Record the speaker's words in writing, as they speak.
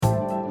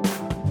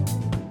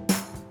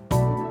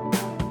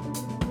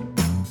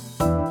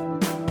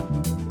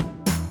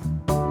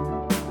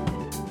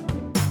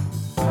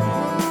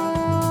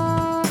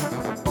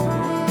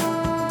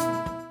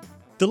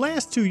The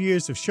last 2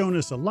 years have shown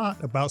us a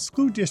lot about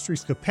school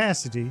districts'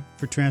 capacity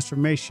for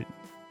transformation.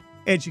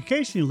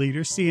 Education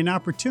leaders see an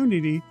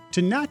opportunity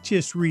to not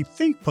just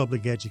rethink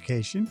public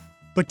education,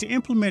 but to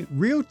implement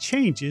real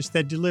changes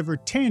that deliver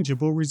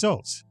tangible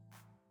results.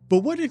 But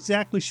what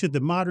exactly should the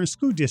modern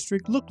school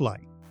district look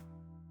like?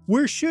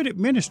 Where should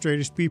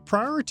administrators be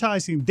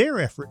prioritizing their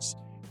efforts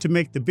to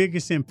make the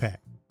biggest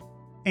impact?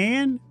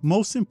 And,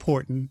 most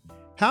important,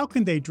 how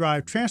can they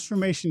drive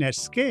transformation at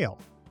scale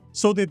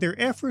so that their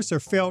efforts are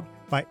felt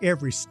by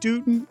every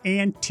student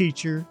and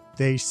teacher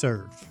they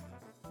serve?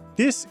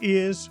 This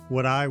is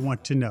what I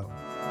want to know.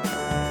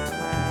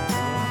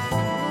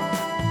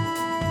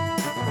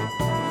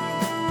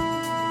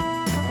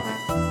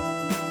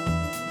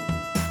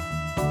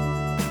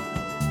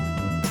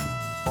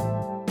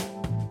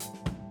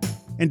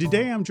 And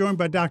today I'm joined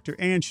by Dr.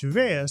 Ann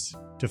Chavez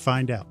to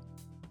find out.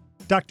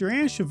 Dr.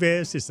 Ann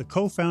Chavez is the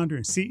co-founder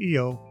and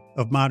CEO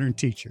of Modern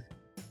Teacher,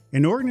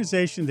 an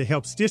organization that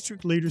helps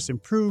district leaders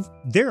improve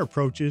their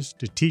approaches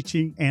to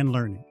teaching and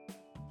learning.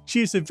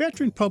 She is a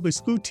veteran public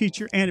school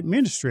teacher and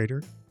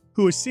administrator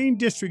who has seen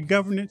district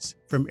governance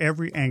from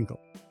every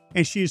angle.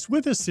 And she is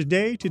with us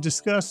today to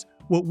discuss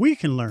what we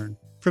can learn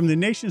from the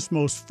nation's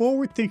most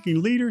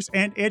forward-thinking leaders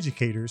and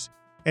educators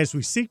as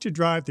we seek to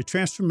drive the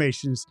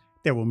transformations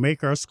that will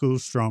make our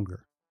schools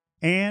stronger.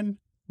 Ann,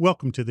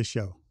 welcome to the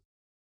show.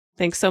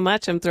 Thanks so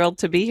much. I'm thrilled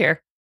to be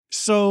here.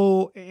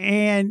 So,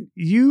 Ann,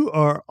 you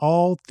are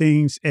all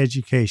things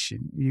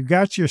education. You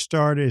got your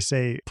start as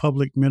a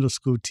public middle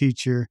school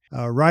teacher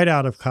right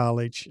out of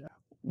college.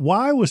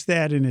 Why was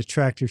that an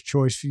attractive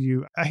choice for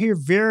you? I hear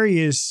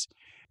various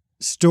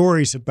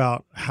stories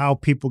about how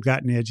people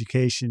got in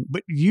education,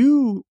 but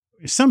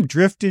some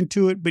drift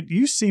into it, but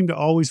you seem to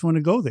always want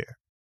to go there.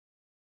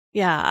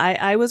 Yeah,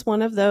 I was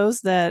one of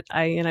those that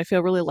I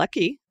feel really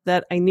lucky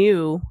that I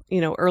knew,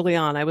 early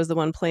on, I was the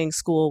one playing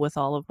school with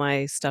all of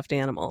my stuffed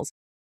animals.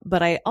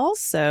 But I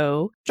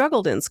also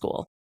struggled in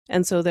school.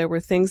 And so there were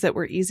things that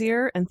were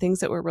easier and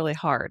things that were really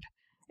hard.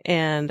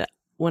 And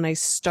when I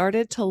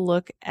started to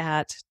look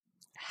at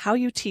how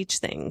you teach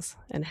things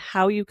and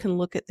how you can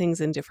look at things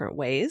in different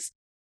ways,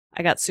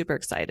 I got super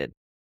excited.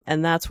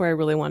 And that's where I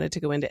really wanted to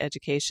go into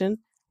education.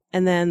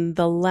 And then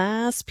the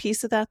last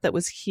piece of that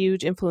was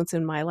huge influence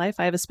in my life,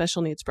 I have a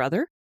special needs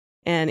brother.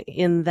 And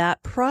in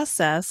that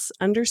process,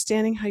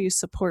 understanding how you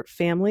support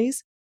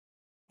families.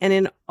 And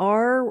in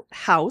our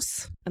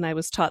house, and I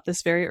was taught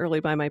this very early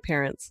by my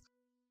parents,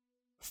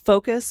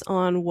 focus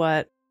on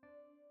what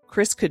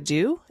Chris could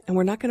do, and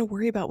we're not going to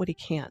worry about what he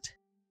can't.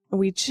 And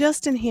we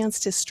just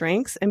enhanced his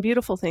strengths, and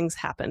beautiful things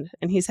happened.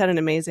 And he's had an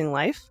amazing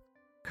life,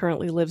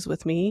 currently lives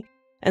with me.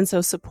 And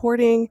so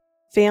supporting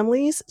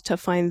families to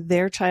find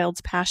their child's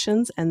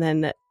passions and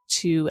then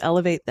to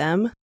elevate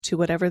them to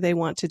whatever they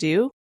want to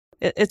do,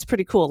 it's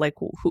pretty cool. Like,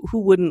 who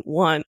wouldn't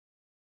want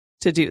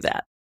to do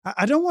that?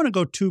 I don't want to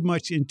go too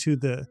much into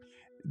the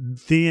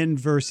then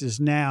versus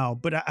now,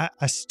 but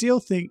I still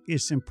think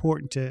it's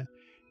important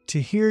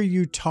to hear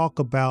you talk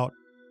about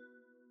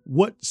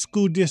what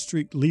school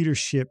district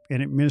leadership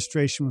and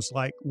administration was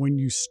like when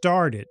you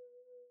started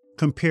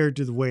compared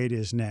to the way it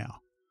is now.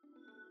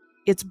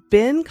 It's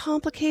been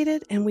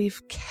complicated and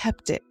we've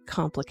kept it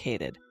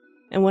complicated.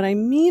 And what I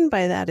mean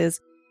by that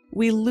is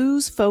we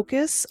lose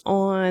focus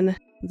on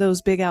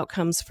those big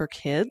outcomes for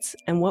kids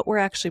and what we're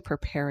actually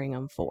preparing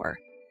them for.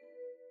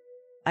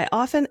 I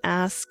often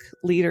ask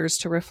leaders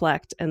to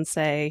reflect and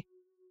say,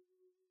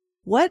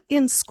 what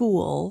in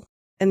school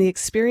and the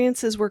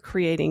experiences we're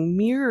creating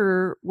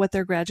mirror what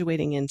they're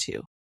graduating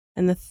into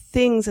and the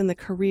things and the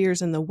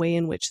careers and the way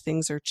in which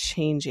things are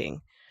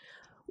changing.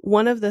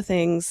 One of the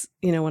things,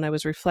 when I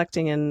was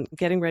reflecting and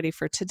getting ready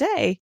for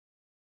today,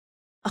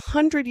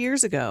 100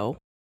 years ago,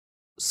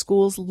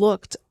 schools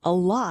looked a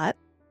lot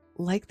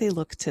like they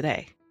look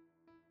today.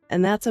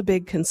 And that's a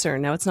big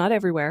concern. Now, it's not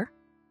everywhere.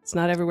 It's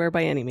not everywhere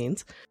by any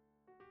means.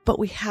 But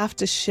we have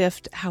to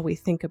shift how we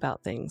think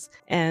about things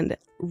and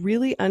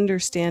really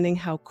understanding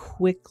how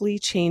quickly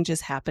change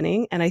is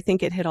happening. And I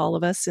think it hit all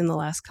of us in the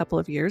last couple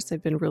of years.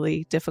 They've been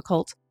really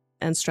difficult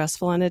and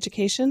stressful on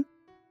education.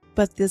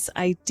 But this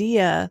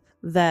idea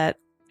that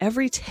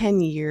every 10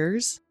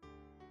 years,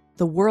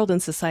 the world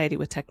and society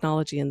with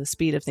technology and the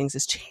speed of things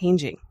is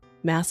changing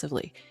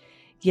massively.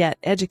 Yet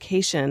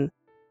education,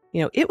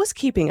 it was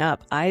keeping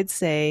up. I'd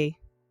say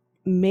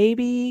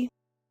maybe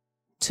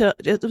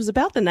it was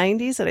about the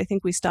 90s that I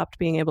think we stopped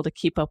being able to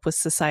keep up with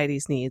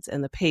society's needs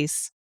and the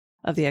pace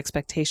of the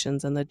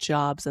expectations and the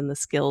jobs and the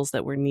skills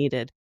that were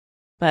needed.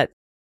 But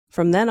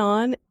from then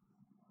on,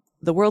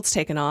 the world's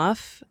taken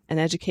off and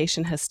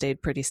education has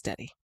stayed pretty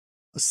steady.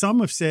 Some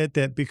have said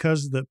that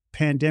because of the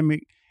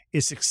pandemic,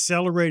 it's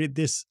accelerated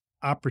this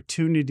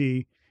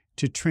opportunity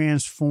to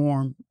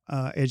transform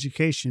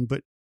education.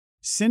 But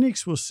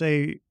cynics will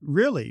say,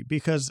 really,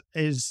 because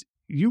as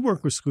you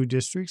work with school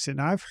districts,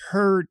 and I've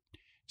heard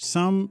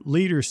some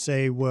leaders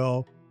say,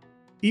 well,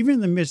 even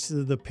in the midst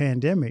of the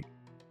pandemic,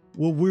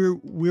 well,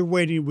 we're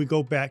waiting, we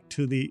go back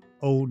to the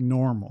old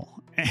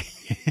normal.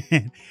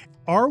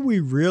 Are we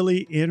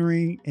really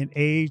entering an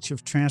age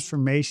of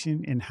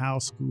transformation in how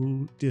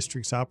school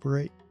districts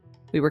operate?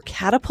 We were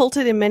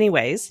catapulted in many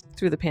ways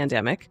through the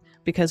pandemic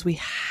because we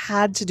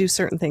had to do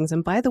certain things.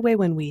 And by the way,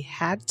 when we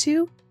had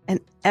to, and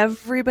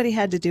everybody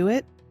had to do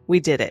it, we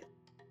did it.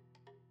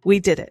 We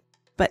did it.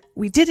 But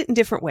we did it in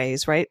different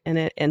ways, right?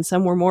 And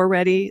some were more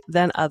ready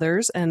than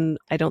others. And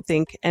I don't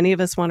think any of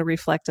us want to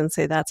reflect and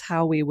say that's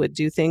how we would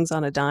do things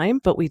on a dime,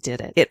 but we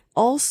did it. It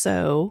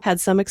also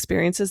had some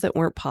experiences that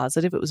weren't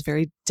positive. It was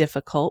very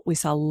difficult. We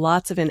saw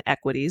lots of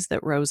inequities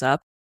that rose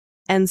up.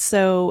 And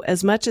so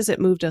as much as it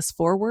moved us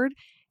forward,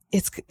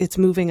 it's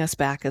moving us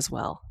back as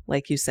well,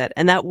 like you said.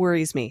 And that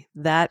worries me.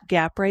 That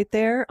gap right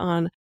there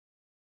on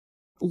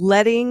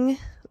letting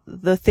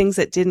the things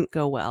that didn't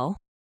go well,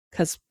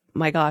 because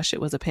my gosh, it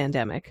was a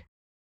pandemic.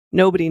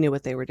 Nobody knew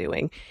what they were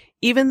doing.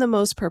 Even the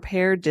most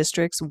prepared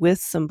districts with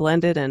some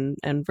blended and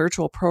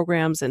virtual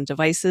programs and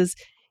devices,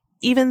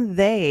 even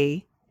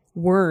they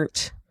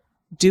weren't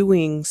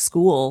doing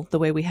school the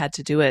way we had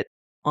to do it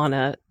on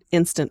an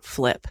instant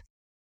flip.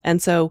 And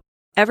so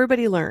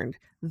everybody learned.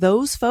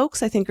 Those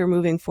folks, I think, are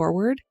moving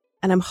forward.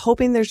 And I'm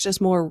hoping there's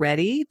just more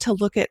ready to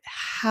look at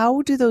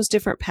how do those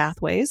different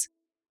pathways.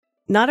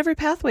 Not every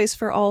pathway is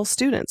for all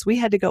students. We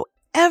had to go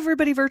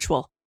everybody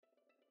virtual.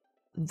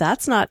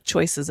 That's not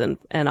choices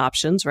and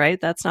options,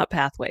 right? That's not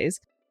pathways.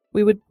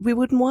 We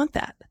wouldn't want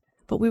that.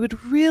 But we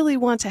would really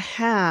want to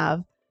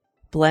have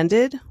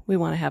blended. We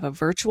want to have a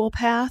virtual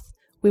path.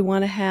 We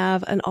want to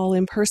have an all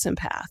in-person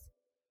path.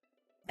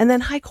 And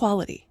then high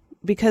quality,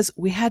 because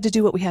we had to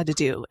do what we had to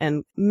do.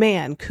 And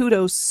man,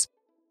 kudos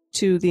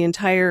to the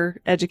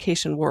entire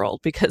education world,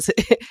 because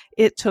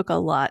it took a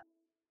lot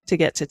to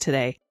get to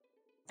today.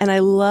 And I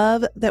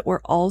love that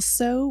we're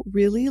also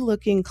really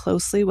looking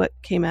closely. What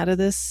came out of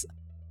this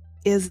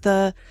is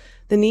the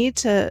need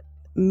to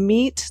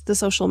meet the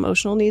social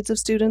emotional needs of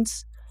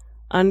students,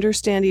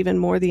 understand even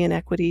more the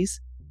inequities,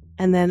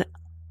 and then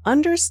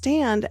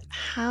understand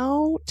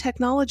how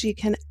technology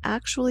can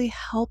actually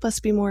help us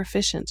be more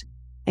efficient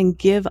and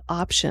give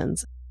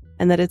options,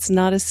 and that it's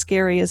not as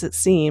scary as it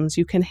seems.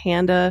 You can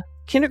hand a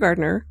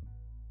kindergartner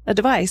a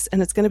device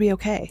and it's going to be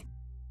okay.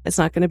 It's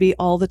not going to be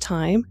all the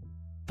time,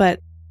 but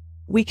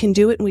we can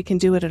do it, and we can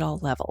do it at all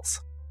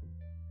levels.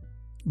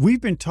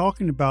 We've been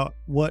talking about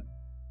what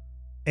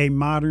a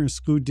modern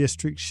school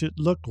district should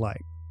look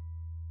like.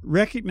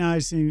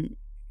 Recognizing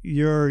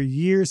your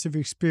years of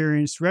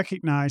experience,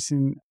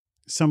 recognizing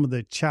some of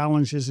the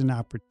challenges and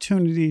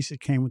opportunities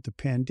that came with the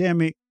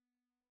pandemic,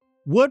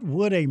 what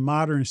would a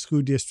modern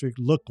school district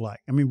look like?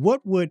 I mean,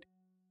 what would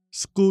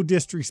school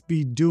districts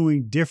be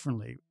doing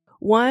differently?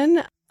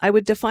 One, I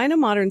would define a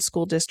modern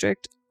school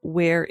district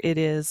where it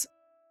is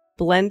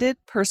blended,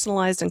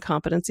 personalized, and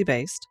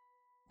competency-based,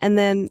 and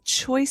then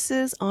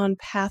choices on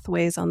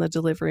pathways on the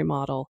delivery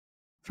model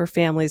for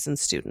families and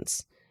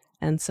students.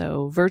 And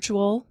so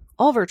virtual,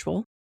 all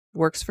virtual,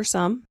 works for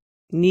some,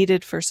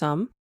 needed for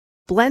some.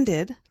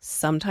 Blended,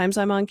 sometimes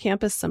I'm on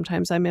campus,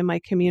 sometimes I'm in my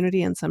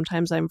community, and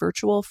sometimes I'm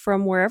virtual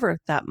from wherever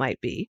that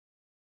might be.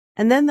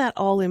 And then that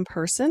all in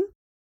person,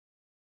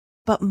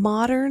 but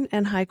modern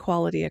and high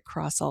quality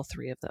across all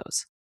three of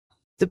those.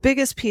 The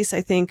biggest piece,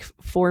 I think,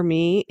 for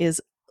me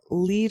is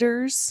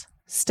leaders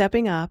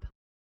stepping up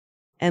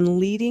and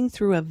leading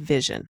through a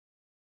vision.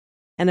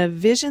 And a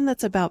vision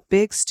that's about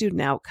big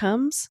student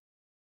outcomes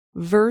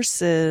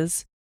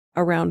versus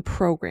around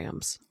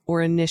programs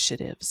or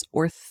initiatives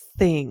or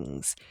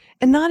things,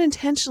 and not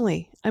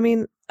intentionally. I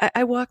mean,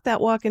 I walk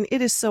that walk and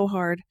it is so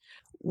hard.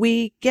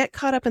 We get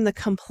caught up in the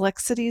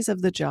complexities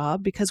of the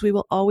job because we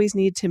will always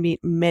need to meet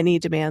many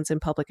demands in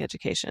public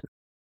education.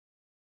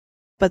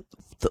 But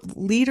the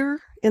leader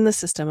in the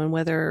system, and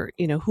whether,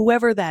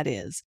 whoever that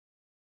is,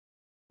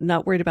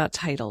 not worried about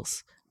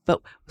titles,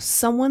 but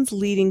someone's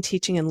leading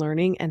teaching and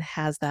learning and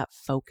has that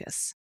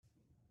focus.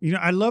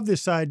 I love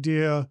this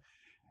idea,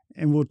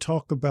 and we'll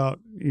talk about,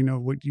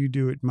 what you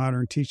do at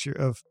Modern Teacher,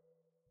 of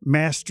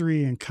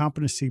mastery and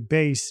competency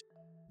based,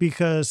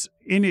 because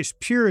in its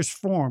purest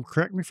form,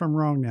 correct me if I'm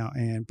wrong now,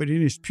 Ann, but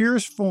in its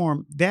purest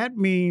form, that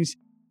means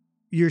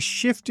you're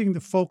shifting the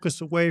focus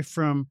away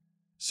from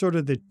sort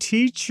of the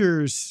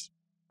teacher's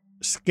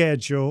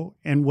schedule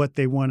and what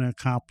they want to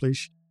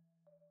accomplish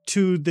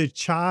to the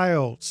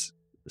child's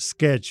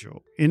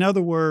schedule. In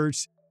other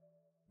words,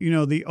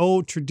 the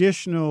old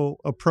traditional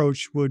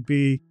approach would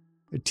be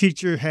a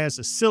teacher has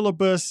a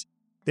syllabus.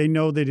 They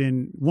know that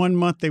in 1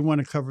 month they want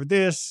to cover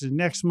this, and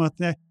next month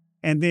that,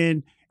 and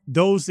then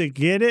those that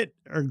get it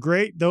are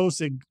great.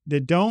 Those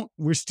that don't,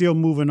 we're still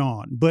moving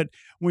on. But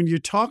when you're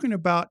talking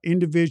about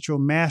individual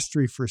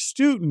mastery for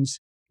students,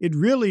 it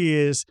really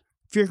is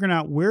figuring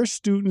out where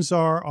students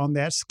are on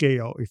that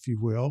scale, if you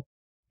will,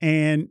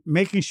 and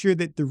making sure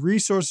that the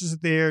resources are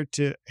there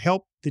to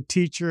help the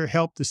teacher,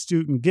 help the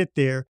student get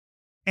there.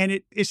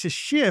 And it's a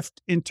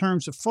shift in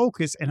terms of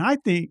focus. And I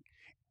think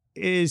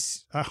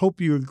I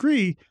hope you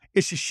agree,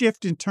 it's a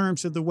shift in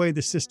terms of the way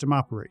the system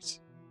operates.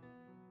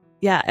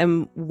 Yeah,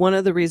 and one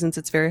of the reasons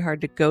it's very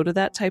hard to go to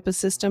that type of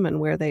system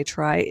and where they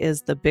try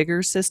is the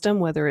bigger system,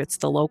 whether it's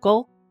the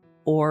local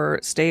or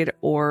state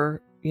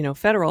or,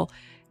 federal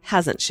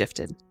hasn't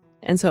shifted.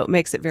 And so it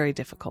makes it very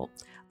difficult.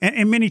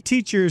 And many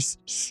teachers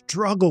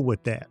struggle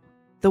with that.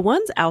 The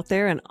ones out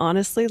there, and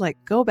honestly,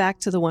 go back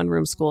to the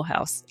one-room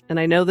schoolhouse. And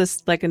I know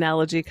this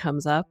analogy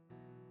comes up,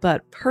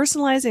 but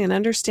personalizing and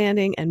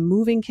understanding and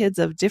moving kids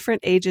of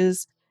different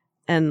ages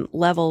and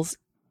levels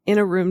in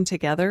a room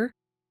together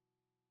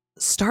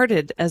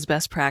started as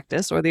best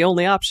practice or the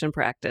only option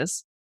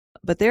practice.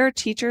 But there are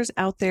teachers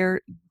out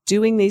there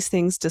doing these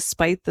things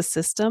despite the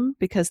system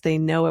because they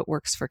know it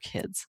works for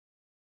kids.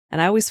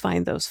 And I always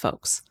find those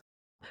folks.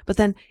 But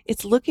then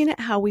it's looking at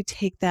how we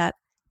take that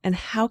and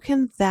how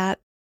can that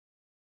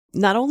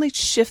not only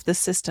shift the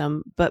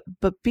system, but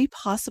be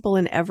possible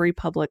in every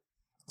public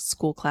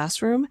school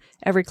classroom,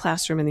 every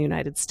classroom in the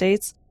United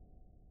States,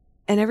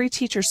 and every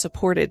teacher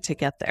supported to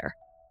get there.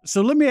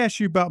 So let me ask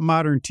you about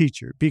Modern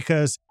Teacher,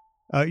 because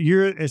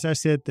you're, as I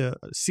said, the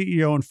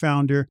CEO and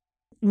founder.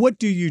 What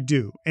do you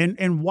do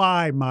and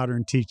why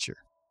Modern Teacher?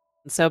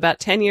 So about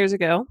 10 years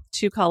ago,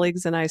 two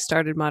colleagues and I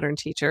started Modern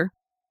Teacher.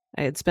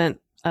 I had spent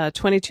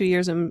 22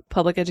 years in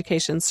public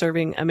education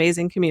serving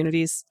amazing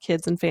communities,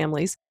 kids and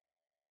families.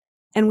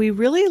 And we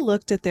really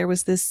looked at there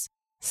was this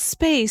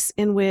space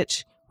in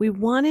which we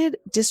wanted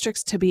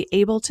districts to be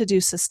able to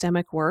do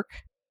systemic work.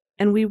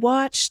 And we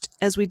watched,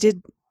 as we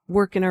did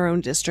work in our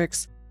own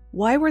districts,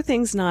 why were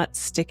things not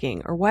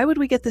sticking? Or why would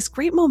we get this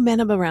great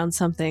momentum around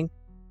something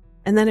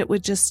and then it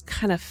would just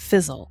kind of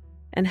fizzle?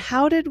 And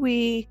how do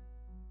we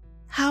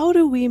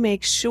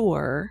make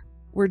sure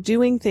we're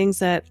doing things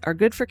that are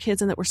good for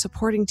kids and that we're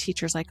supporting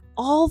teachers, like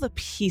all the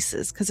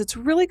pieces? Because it's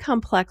really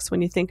complex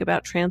when you think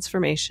about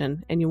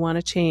transformation and you want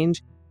to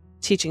change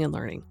teaching and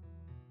learning.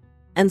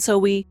 And so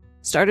we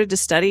started to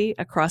study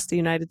across the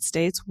United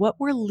States, what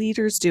were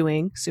leaders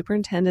doing,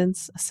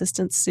 superintendents,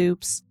 assistant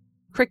SUPs,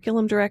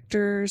 curriculum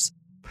directors,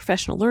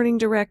 professional learning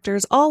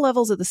directors, all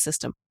levels of the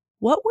system.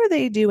 What were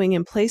they doing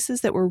in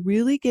places that were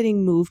really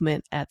getting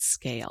movement at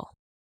scale?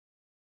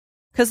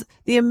 Because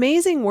the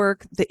amazing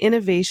work, the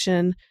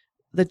innovation,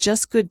 the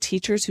just good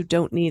teachers who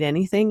don't need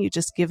anything, you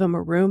just give them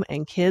a room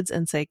and kids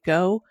and say,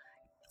 go,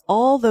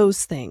 all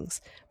those things.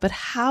 But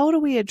how do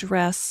we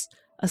address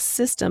a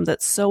system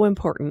that's so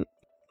important?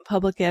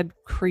 Public ed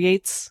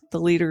creates the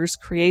leaders,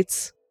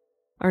 creates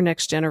our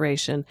next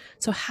generation.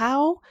 So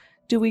how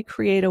do we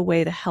create a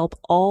way to help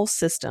all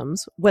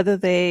systems, whether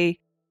they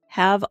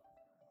have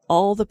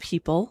all the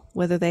people,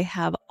 whether they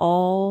have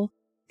all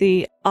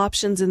the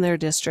options in their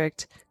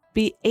district,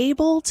 be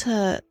able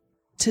to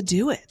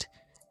do it?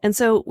 And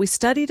so we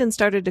studied and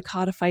started to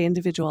codify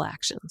individual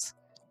actions,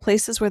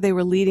 places where they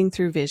were leading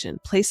through vision,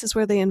 places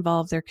where they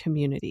involved their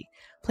community,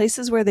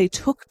 places where they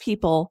took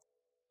people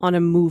on a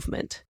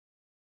movement,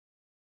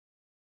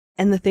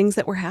 and the things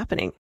that were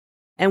happening.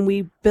 And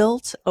we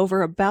built,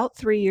 over about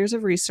 3 years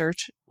of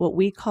research, what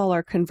we call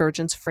our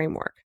convergence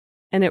framework.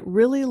 And it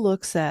really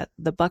looks at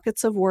the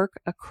buckets of work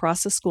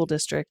across a school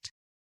district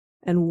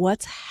and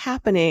what's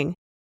happening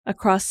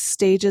across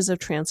stages of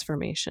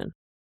transformation.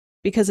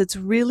 Because it's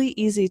really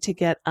easy to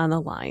get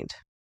unaligned.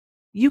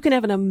 You can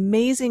have an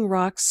amazing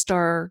rock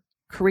star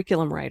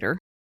curriculum writer,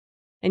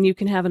 and you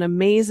can have an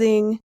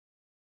amazing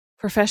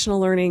professional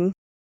learning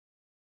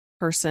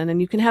person,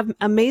 and you can have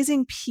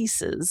amazing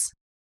pieces,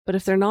 but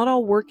if they're not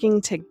all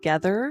working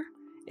together,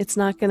 it's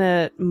not going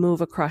to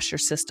move across your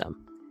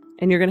system.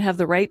 And you're going to have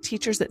the right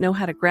teachers that know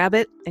how to grab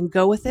it and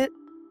go with it,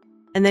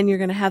 and then you're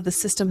going to have the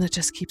system that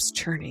just keeps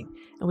churning,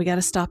 and we got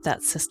to stop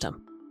that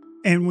system.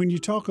 And when you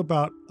talk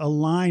about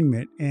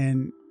alignment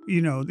and,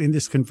 in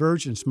this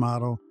convergence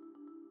model,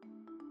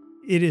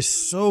 it is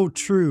so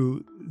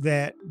true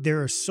that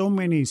there are so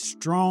many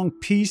strong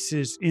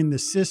pieces in the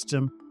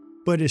system,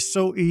 but it's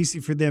so easy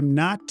for them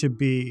not to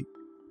be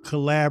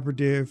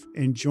collaborative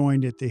and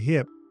joined at the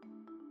hip.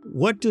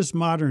 What does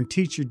Modern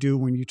Teacher do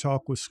when you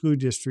talk with school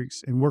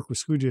districts and work with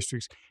school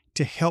districts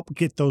to help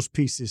get those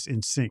pieces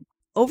in sync?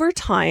 Over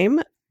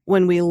time,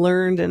 when we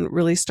learned and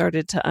really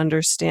started to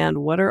understand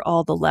what are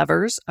all the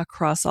levers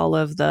across all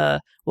of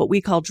the, what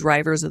we call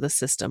drivers of the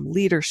system,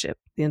 leadership,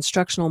 the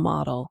instructional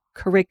model,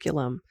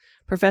 curriculum,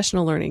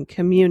 professional learning,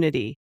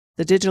 community,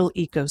 the digital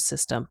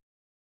ecosystem.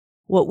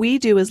 What we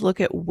do is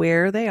look at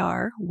where they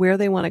are, where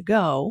they want to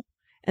go,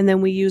 and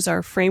then we use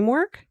our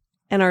framework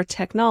and our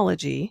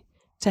technology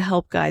to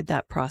help guide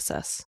that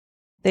process.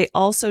 They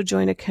also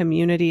join a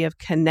community of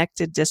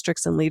connected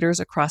districts and leaders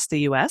across the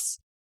U.S.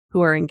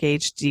 who are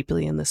engaged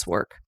deeply in this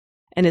work.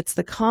 And it's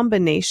the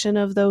combination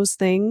of those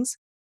things.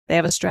 They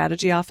have a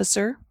strategy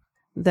officer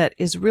that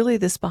is really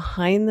this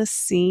behind the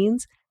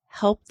scenes,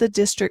 help the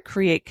district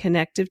create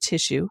connective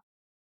tissue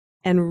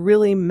and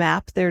really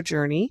map their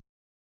journey.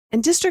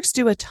 And districts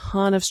do a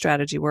ton of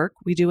strategy work.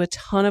 We do a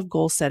ton of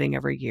goal setting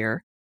every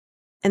year.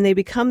 And they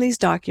become these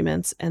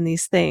documents and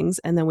these things.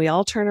 And then we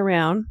all turn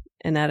around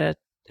and at an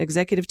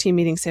executive team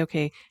meeting say,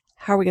 okay,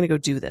 how are we going to go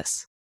do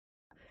this?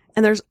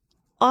 And there's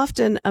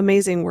often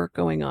amazing work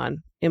going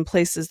on in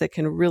places that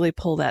can really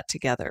pull that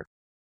together.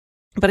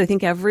 But I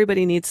think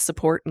everybody needs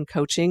support and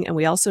coaching. And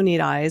we also need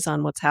eyes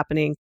on what's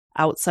happening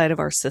outside of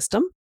our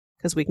system,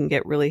 because we can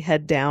get really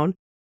head down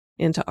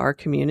into our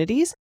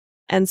communities.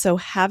 And so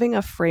having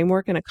a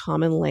framework and a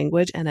common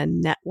language and a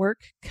network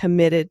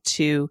committed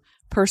to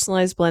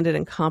personalized, blended,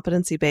 and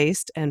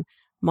competency-based and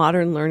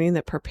modern learning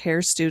that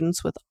prepares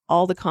students with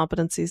all the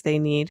competencies they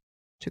need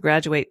to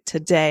graduate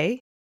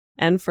today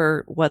and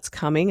for what's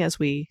coming as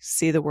we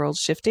see the world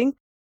shifting,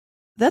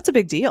 that's a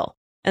big deal.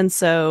 And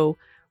so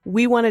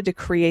we wanted to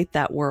create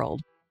that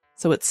world.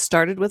 So it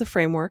started with a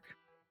framework.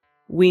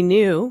 We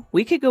knew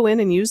we could go in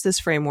and use this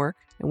framework,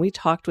 and we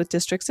talked with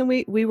districts, and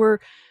we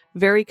were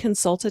very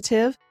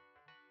consultative,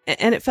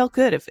 and it felt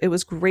good. It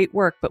was great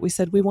work, but we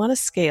said, we want to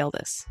scale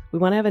this. We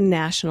want to have a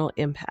national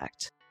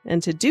impact.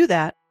 And to do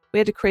that, we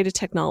had to create a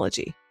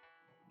technology,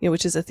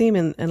 which is a theme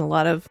in a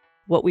lot of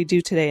what we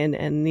do today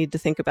and need to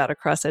think about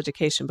across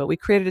education. But we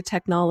created a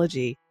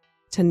technology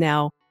to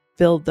now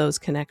build those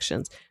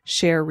connections,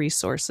 share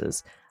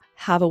resources,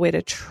 have a way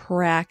to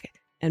track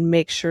and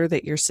make sure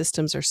that your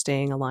systems are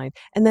staying aligned,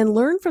 and then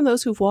learn from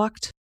those who've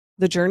walked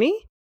the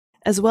journey,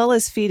 as well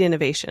as feed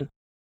innovation.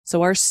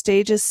 So our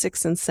stages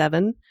 6 and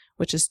 7,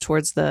 which is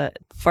towards the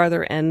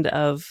farther end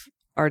of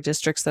our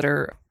districts that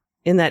are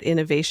in that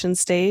innovation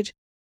stage,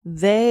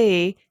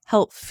 they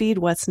help feed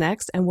what's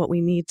next and what we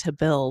need to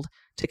build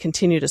to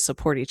continue to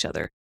support each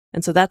other.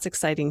 And so that's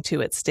exciting too.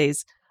 It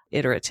stays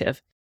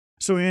iterative.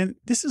 So, Ann,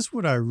 this is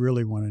what I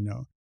really want to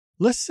know.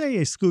 Let's say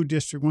a school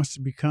district wants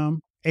to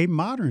become a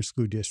modern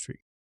school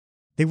district.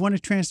 They want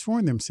to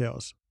transform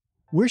themselves.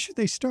 Where should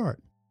they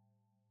start?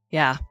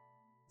 Yeah.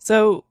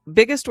 So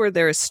biggest word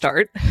there is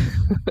start,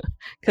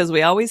 because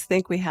we always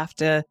think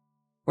we're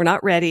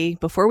not ready.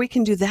 Before we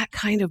can do that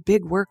kind of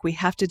big work, we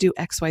have to do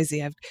X, Y,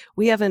 Z.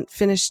 We haven't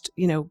finished,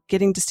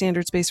 getting to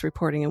standards-based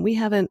reporting, and we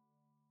haven't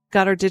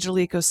got our digital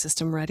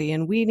ecosystem ready,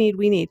 and we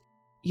need.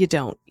 You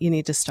don't. You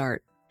need to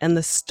start. And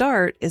the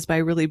start is by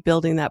really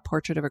building that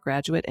portrait of a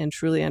graduate and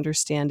truly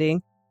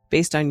understanding,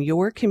 based on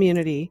your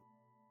community,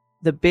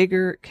 the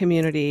bigger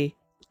community,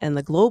 and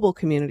the global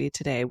community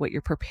today, what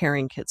you're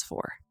preparing kids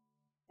for.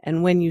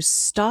 And when you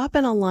stop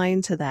and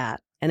align to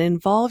that and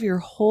involve your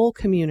whole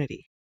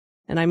community,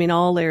 and I mean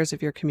all layers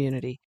of your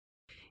community,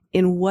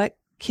 in what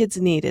kids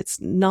need,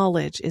 its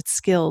knowledge, its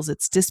skills,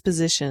 its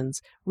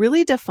dispositions,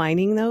 really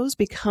defining those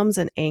becomes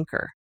an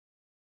anchor.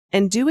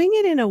 And doing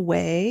it in a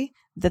way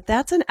that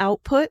that's an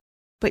output,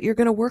 but you're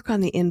going to work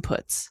on the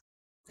inputs.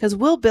 Because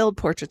we'll build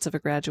portraits of a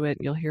graduate.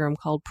 You'll hear them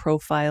called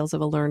profiles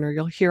of a learner.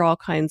 You'll hear all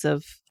kinds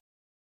of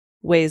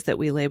ways that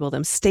we label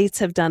them. States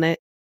have done it,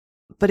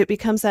 but it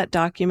becomes that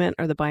document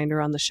or the binder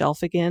on the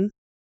shelf again.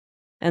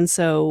 And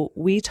so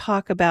we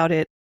talk about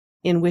it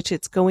in which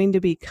it's going to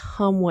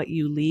become what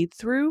you lead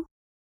through,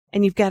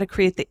 and you've got to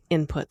create the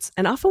inputs.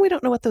 And often we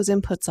don't know what those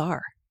inputs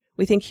are.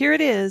 We think, here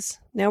it is,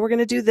 now we're going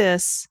to do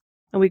this,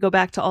 and we go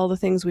back to all the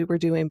things we were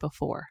doing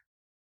before.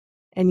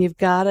 And you've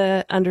got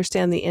to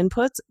understand the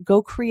inputs,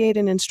 go create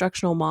an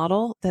instructional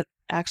model that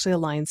actually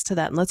aligns to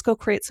that. And let's go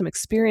create some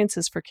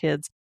experiences for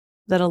kids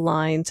that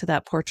align to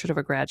that portrait of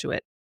a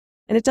graduate.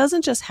 And it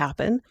doesn't just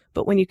happen,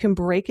 but when you can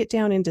break it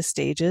down into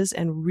stages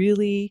and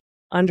really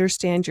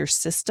understand your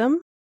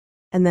system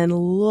and then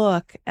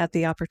look at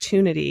the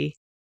opportunity,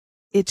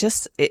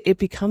 it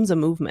becomes a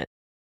movement.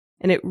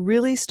 And it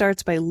really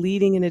starts by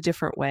leading in a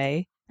different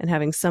way and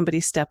having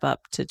somebody step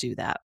up to do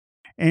that.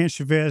 Ann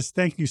Chavez,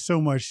 thank you so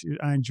much.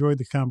 I enjoyed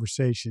the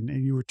conversation,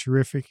 and you were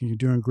terrific, and you're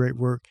doing great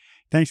work.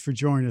 Thanks for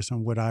joining us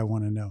on What I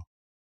Want to Know.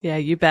 Yeah,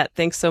 you bet.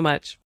 Thanks so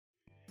much.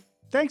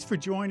 Thanks for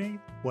joining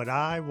What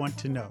I Want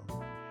to Know.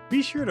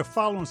 Be sure to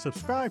follow and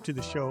subscribe to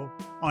the show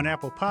on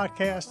Apple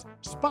Podcasts,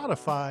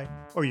 Spotify,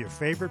 or your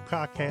favorite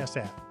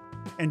podcast app.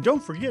 And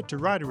don't forget to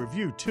write a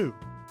review, too.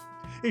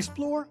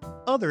 Explore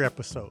other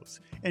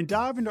episodes and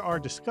dive into our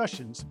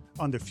discussions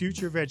on the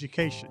future of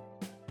education.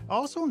 I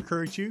also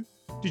encourage you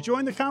to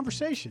join the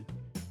conversation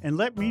and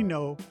let me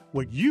know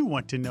what you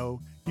want to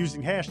know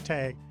using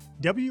hashtag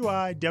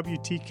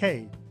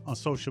WIWTK on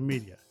social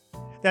media.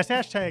 That's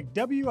hashtag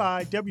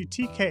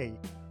WIWTK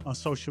on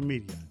social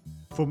media.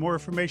 For more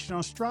information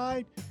on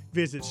Stride,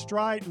 visit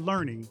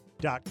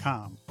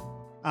stridelearning.com.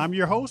 I'm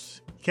your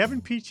host,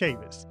 Kevin P.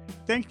 Chavis.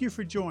 Thank you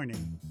for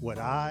joining What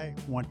I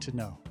Want to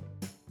Know.